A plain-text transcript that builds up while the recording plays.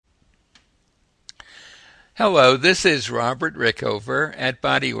Hello, this is Robert Rickover at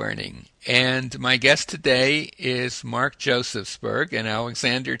Body Learning, and my guest today is Mark Josephsberg, an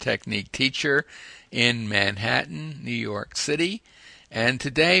Alexander Technique teacher in Manhattan, New York City. And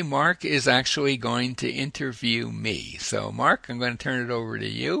today, Mark is actually going to interview me. So, Mark, I'm going to turn it over to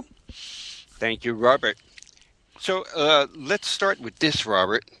you. Thank you, Robert. So let's start with this,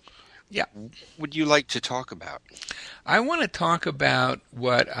 Robert. Yeah. What would you like to talk about? I want to talk about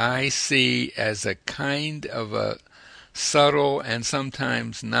what I see as a kind of a subtle and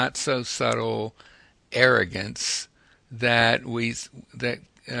sometimes not so subtle arrogance that we that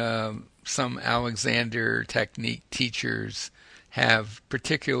some Alexander Technique teachers have,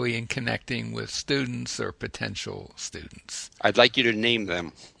 particularly in connecting with students or potential students. I'd like you to name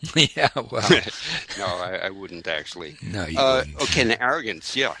them. Yeah, well, No, I wouldn't actually. no, you wouldn't. Okay, and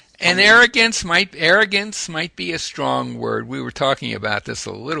arrogance. Yeah, tell And me. arrogance might be a strong word. We were talking about this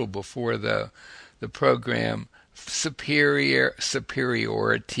a little before the program.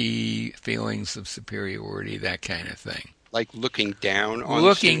 Superiority, feelings of superiority, that kind of thing. Like looking down on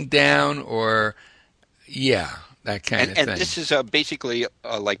Looking students. down, or yeah, that kind And of and thing. this is basically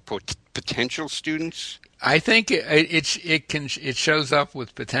like potential students. I think it shows up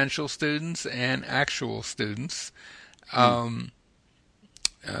with potential students and actual students. Hmm. Um,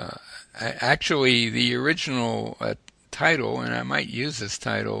 Actually, the original title, and I might use this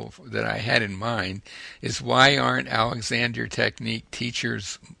title that I had in mind, is "Why Aren't Alexander Technique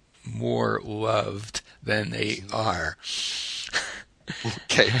Teachers More Loved Than They Are?"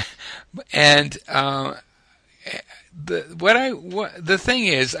 Okay. And the thing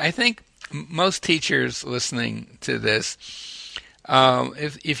is, I think most teachers listening to this,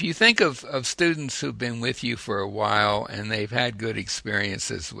 if you think of students who've been with you for a while and they've had good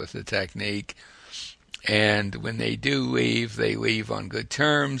experiences with the technique, and when they do leave, they leave on good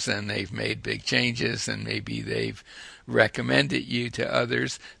terms and they've made big changes and maybe they've recommended you to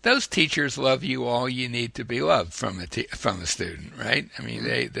others. Those teachers love you all you need to be loved from from a student, right? I mean,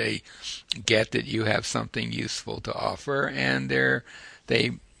 Hmm. they get that you have something useful to offer, and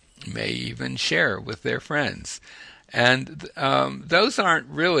they may even share with their friends. And those aren't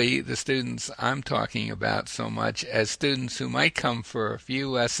really the students I'm talking about so much as students who might come for a few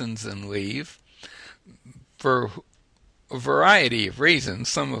lessons and leave for a variety of reasons,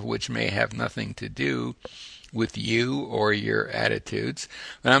 some of which may have nothing to do with you or your attitudes.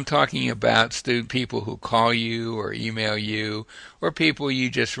 But I'm talking about student people who call you or email you, or people you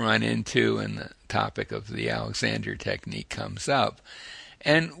just run into and the topic of the Alexander technique comes up.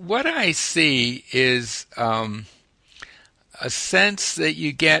 And what I see is a sense that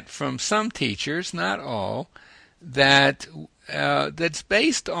you get from some teachers, not all, that that's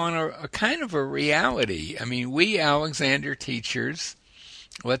based on a kind of a reality. I mean, we Alexander teachers,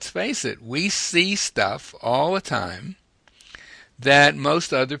 let's face it, we see stuff all the time that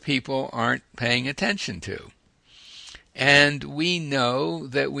most other people aren't paying attention to. And we know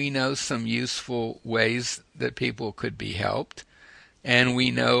that we know some useful ways that people could be helped. And we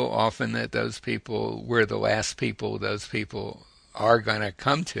know often that those people, we're the last people those people are going to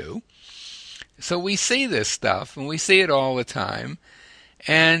come to. So we see this stuff and we see it all the time.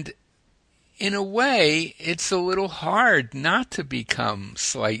 And in a way, it's a little hard not to become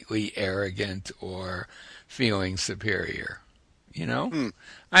slightly arrogant or feeling superior. You know, Hmm.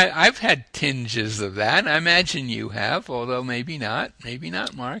 I've had tinges of that. I imagine you have, although maybe not. Maybe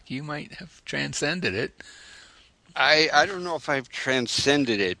not, Mark. You might have transcended it. I don't know if I've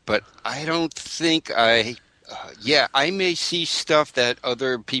transcended it, but I don't think I. Yeah, I may see stuff that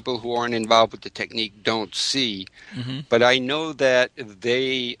other people who aren't involved with the technique don't see, Hmm. but I know that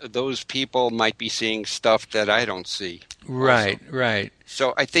those people might be seeing stuff that I don't see also. Right, right,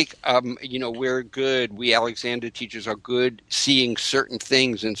 So I think, we're good. We Alexander teachers are good seeing certain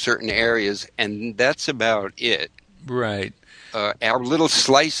things in certain areas, and that's about it. right. Our little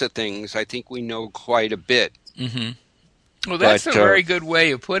slice of things, I think we know quite a bit, Hmm. Well, that's a but very good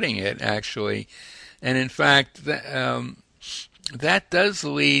way of putting it, actually. And in fact, that does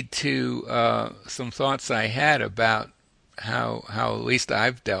lead to some thoughts I had about how at least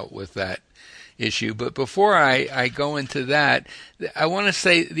I've dealt with that issue. But before I go into that, I want to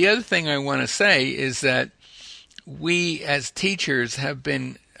say the other thing I want to say is that we as teachers have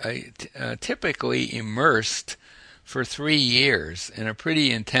been typically immersed for 3 years in a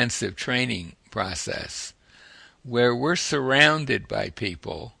pretty intensive training process where we're surrounded by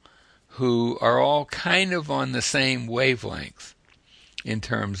people who are all kind of on the same wavelength. in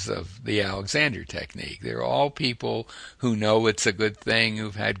terms of the Alexander technique. They're all people who know it's a good thing,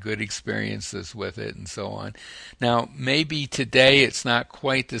 who've had good experiences with it, and so on. Now, maybe today it's not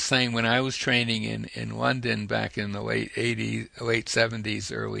quite the same. When I was training in London back in the late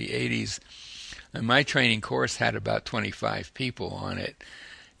 70s, early 80s, and my training course had about 25 people on it,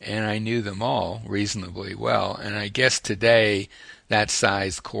 and I knew them all reasonably well. And I guess today that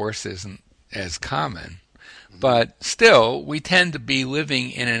size course isn't as common. But still, we tend to be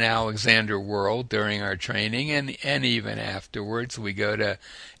living in an Alexander world during our training, and even afterwards. We go to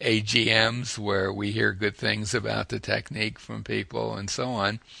AGMs where we hear good things about the technique from people and so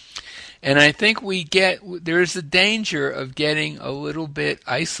on. And I think there's a danger of getting a little bit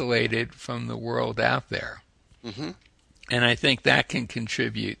isolated from the world out there. Mm-hmm. And I think that can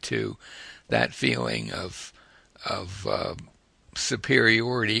contribute to that feeling of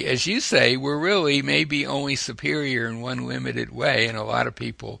superiority. As you say, we're really maybe only superior in one limited way, and a lot of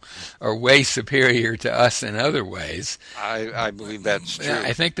people are way superior to us in other ways. I believe that's true.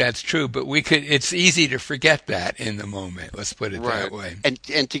 I think that's true, but it's easy to forget that in the moment. Let's put it that way.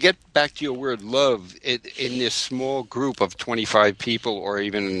 And to get back to your word love, in this small group of 25 people, or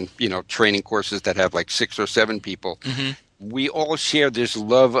even training courses that have like 6 or 7 people, mm-hmm. we all share this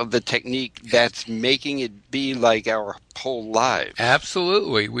love of the technique that's making it be like our whole lives.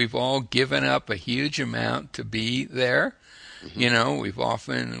 Absolutely. We've all given up a huge amount to be there. Mm-hmm. We've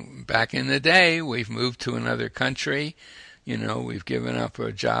often, back in the day, we've moved to another country. We've given up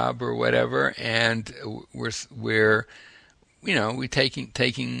a job or whatever, and we're taken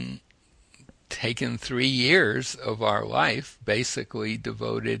 3 years of our life basically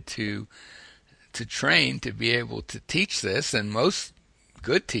devoted to train to be able to teach this, and most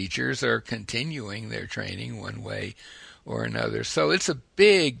good teachers are continuing their training one way or another. So it's a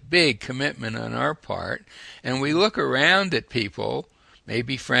big, big commitment on our part, and we look around at people,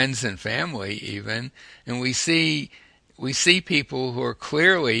 maybe friends and family even, and we see people who are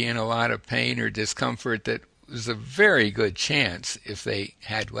clearly in a lot of pain or discomfort that there's a very good chance if they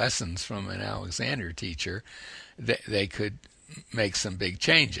had lessons from an Alexander teacher that they could make some big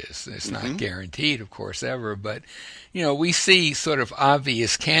changes. It's not mm-hmm. guaranteed, of course, ever, but we see sort of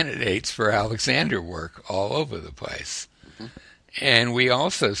obvious candidates for Alexander work all over the place. Mm-hmm. And we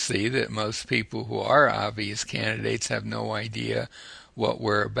also see that most people who are obvious candidates have no idea what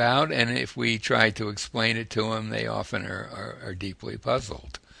we're about, and if we try to explain it to them, they often are deeply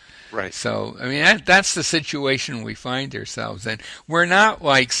puzzled. Right. So, that's the situation we find ourselves in. We're not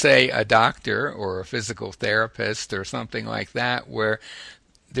like, say, a doctor or a physical therapist or something like that, where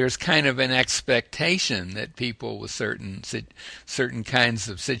there's kind of an expectation that people with certain kinds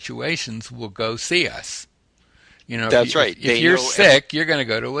of situations will go see us. That's right. If you're sick, you're going to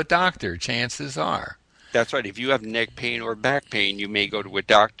go to a doctor, chances are. That's right. If you have neck pain or back pain, you may go to a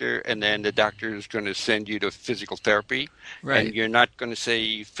doctor, and then the doctor is going to send you to physical therapy. Right. And you're not going to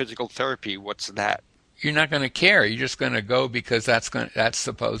say, physical therapy, what's that? You're not going to care. You're just going to go because that's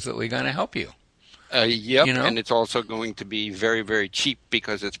supposedly going to help you. Yep. And it's also going to be very, very cheap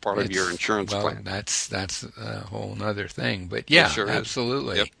because it's part of your insurance plan. That's a whole other thing. But yeah, sure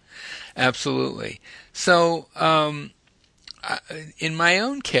absolutely. Yep. Absolutely. So, in my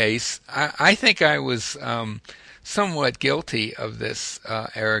own case, I think I was somewhat guilty of this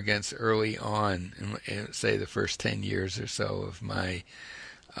arrogance early on, in, say, the first 10 years or so of my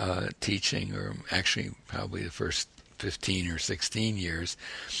teaching, or actually probably the first 15 or 16 years,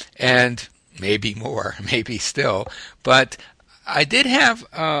 and maybe more, maybe still. But I did have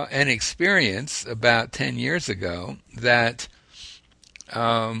an experience about 10 years ago that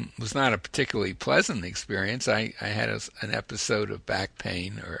was not a particularly pleasant experience. I had an episode of back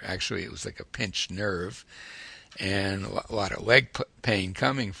pain, or actually it was like a pinched nerve, and a lot of leg pain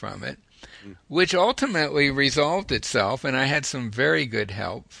coming from it, which ultimately resolved itself, and I had some very good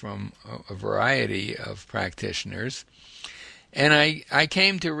help from a variety of practitioners. And I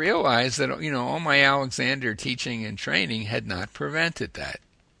came to realize that, all my Alexander teaching and training had not prevented that.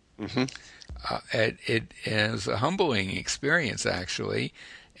 Mm-hmm. It was a humbling experience, actually,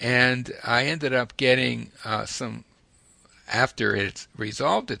 and I ended up getting after it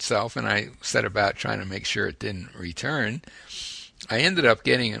resolved itself, and I set about trying to make sure it didn't return, I ended up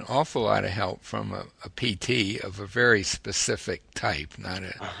getting an awful lot of help from a PT of a very specific type, not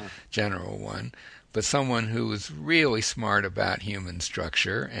a general one, but someone who was really smart about human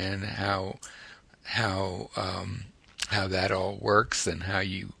structure and how that all works, and how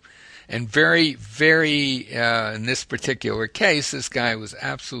you... And very, very, in this particular case, this guy was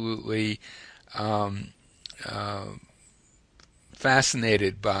absolutely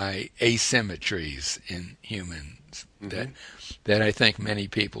fascinated by asymmetries in human that I think many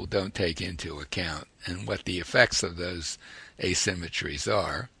people don't take into account, and what the effects of those asymmetries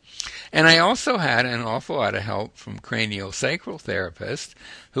are. And I also had an awful lot of help from craniosacral therapist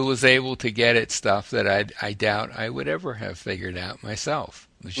who was able to get at stuff that I doubt I would ever have figured out myself,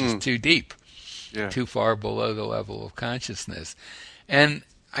 which is too deep, too far below the level of consciousness. And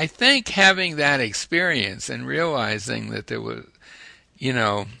I think having that experience and realizing that there was,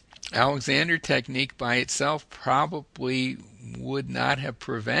 Alexander technique by itself probably would not have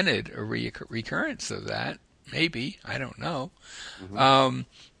prevented a recurrence of that. Maybe, I don't know.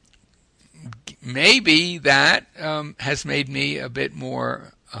 Maybe that has made me a bit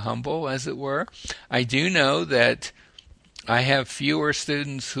more humble, as it were. I do know that I have fewer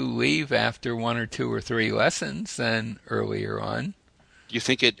students who leave after 1 or 2 or 3 lessons than earlier on. You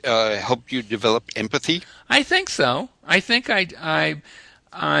think it helped you develop empathy? I think so. I think I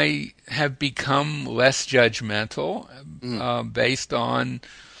have become less judgmental based on,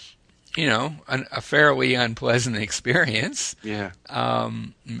 a fairly unpleasant experience. Yeah.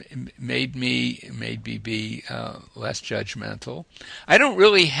 Made me be less judgmental. I don't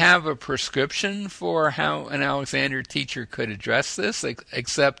really have a prescription for how an Alexander teacher could address this,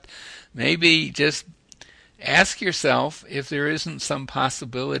 except maybe just ask yourself if there isn't some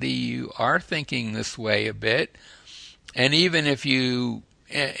possibility you are thinking this way a bit, and even if you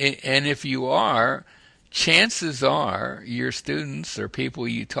are, chances are your students or people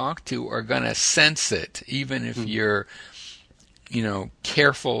you talk to are going to sense it, even if you're,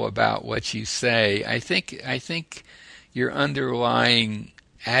 careful about what you say. I think your underlying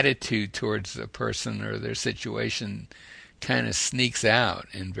attitude towards a person or their situation kind of sneaks out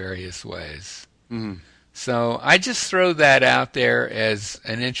in various ways. So I just throw that out there as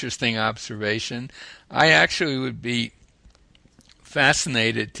an interesting observation. I actually would be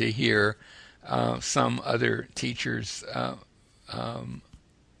fascinated to hear some other teachers'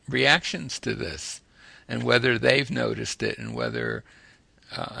 reactions to this, and whether they've noticed it, and whether,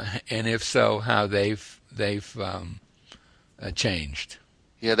 and if so, how they've changed.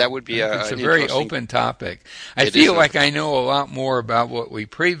 Yeah, that would be it's a very open topic. I feel like I know a lot more about what we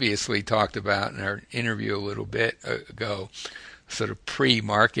previously talked about in our interview a little bit ago, sort of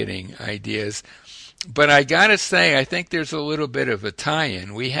pre-marketing ideas. But I got to say, I think there's a little bit of a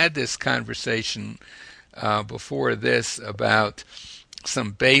tie-in. We had this conversation before this about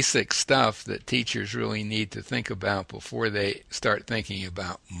some basic stuff that teachers really need to think about before they start thinking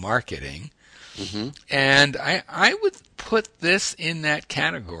about marketing. And I would put this in that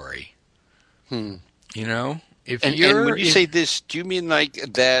category. If and when you say this, do you mean like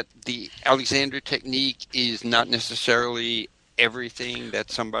that the Alexander technique is not necessarily everything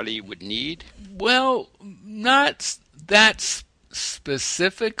that somebody would need? Well, not that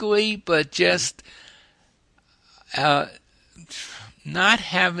specifically, but just not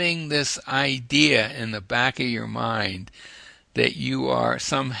having this idea in the back of your mind that you are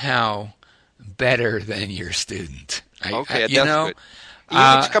somehow better than your student. That's good.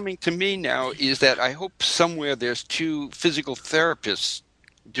 What's coming to me now is that I hope somewhere there's 2 physical therapists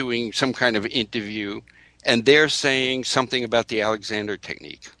doing some kind of interview, and they're saying something about the Alexander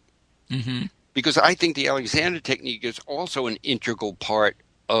technique. Because I think the Alexander technique is also an integral part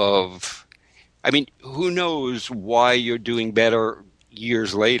of, who knows why you're doing better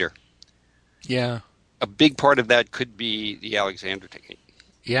years later. Yeah. A big part of that could be the Alexander technique.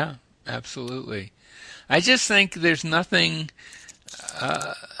 Yeah, absolutely. I just think there's really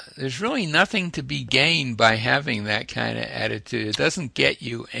nothing to be gained by having that kind of attitude. It doesn't get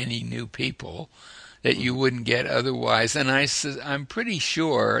you any new people that you wouldn't get otherwise. And I'm pretty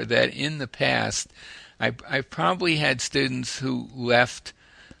sure that in the past, I've probably had students who left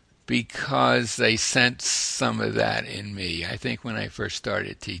because they sensed some of that in me. I think when I first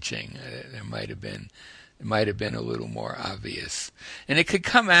started teaching, it might have been a little more obvious. And it could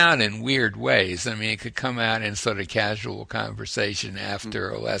come out in weird ways. It could come out in sort of casual conversation after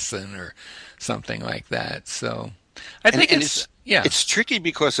a lesson or something like that. So I think it's tricky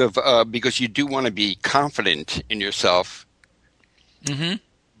because you do want to be confident in yourself.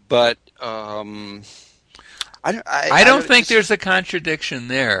 But I don't think there's a contradiction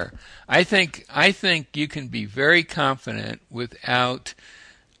there. I think you can be very confident without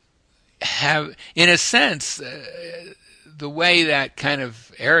in a sense, the way that kind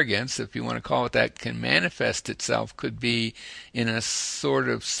of arrogance, if you want to call it that, can manifest itself could be in a sort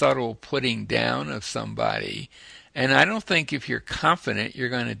of subtle putting down of somebody. And I don't think if you're confident, you're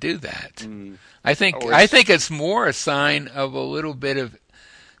going to do that. I think it's more a sign of a little bit of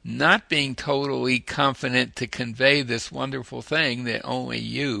not being totally confident to convey this wonderful thing that only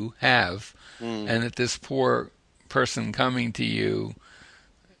you have, and that this poor person coming to you,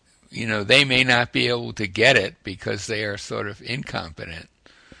 they may not be able to get it because they are sort of incompetent.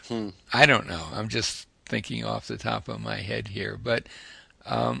 I don't know. I'm just thinking off the top of my head here, but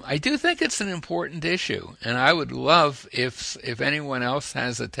I do think it's an important issue, and I would love if anyone else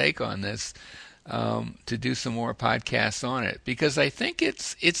has a take on this to do some more podcasts on it, because I think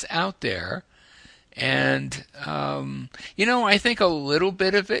it's out there, and I think a little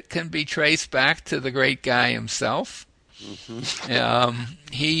bit of it can be traced back to the great guy himself.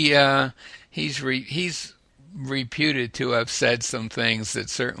 He's reputed to have said some things that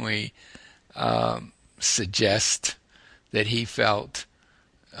certainly suggest that he felt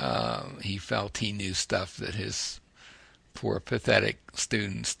he knew stuff that his poor pathetic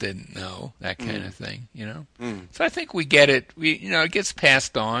students didn't know, that kind of thing, So I think we get it. It gets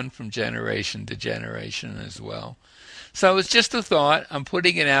passed on from generation to generation as well. So it's just a thought. I'm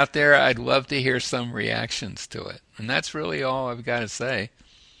putting it out there. I'd love to hear some reactions to it. And that's really all I've got to say.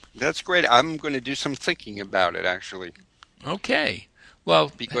 That's great. I'm going to do some thinking about it, actually. Okay.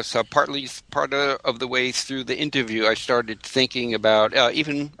 Well, because part of the way through the interview, I started thinking about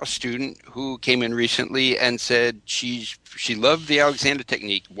even a student who came in recently and said she loved the Alexander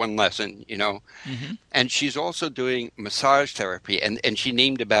technique, one lesson, and she's also doing massage therapy, and she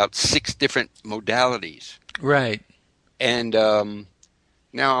named about 6 different modalities. Right. And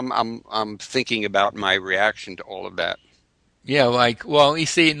now I'm thinking about my reaction to all of that. Yeah, you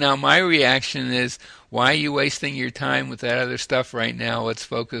see, now my reaction is, why are you wasting your time with that other stuff right now? Let's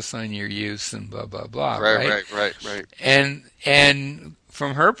focus on your use and blah, blah, blah, right? Right. And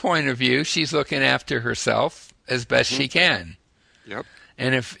from her point of view, she's looking after herself as best she can. Yep.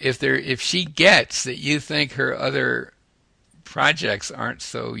 And if she gets that you think her other projects aren't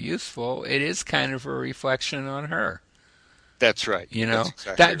so useful, it is kind of a reflection on her. That's right. That's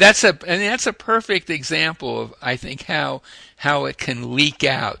exactly that's a perfect example of, I think, how it can leak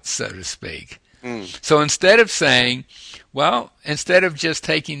out, so to speak. So instead of just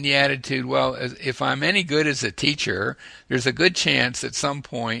taking the attitude, well, if I'm any good as a teacher, there's a good chance at some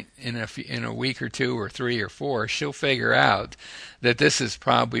point in a week or 2 or 3 or 4, she'll figure out that this is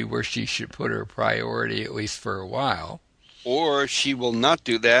probably where she should put her priority, at least for a while. Or she will not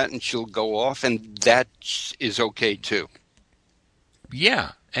do that, and she'll go off, and that is okay too.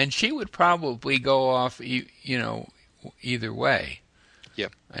 Yeah, and she would probably go off, either way.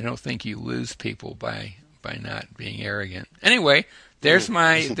 Yep. I don't think you lose people by not being arrogant. Anyway, those are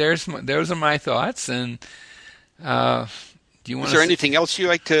my thoughts. And do you want? Is there anything else you'd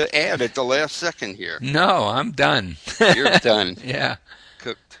like to add at the last second here? No, I'm done. You're done. Yeah.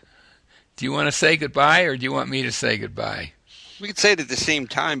 Cooked. Do you want to say goodbye, or do you want me to say goodbye? We could say it at the same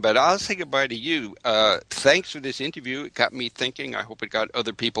time, but I'll say goodbye to you. Thanks for this interview. It got me thinking. I hope it got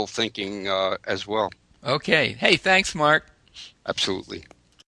other people thinking as well. Okay. Hey, thanks, Mark. Absolutely.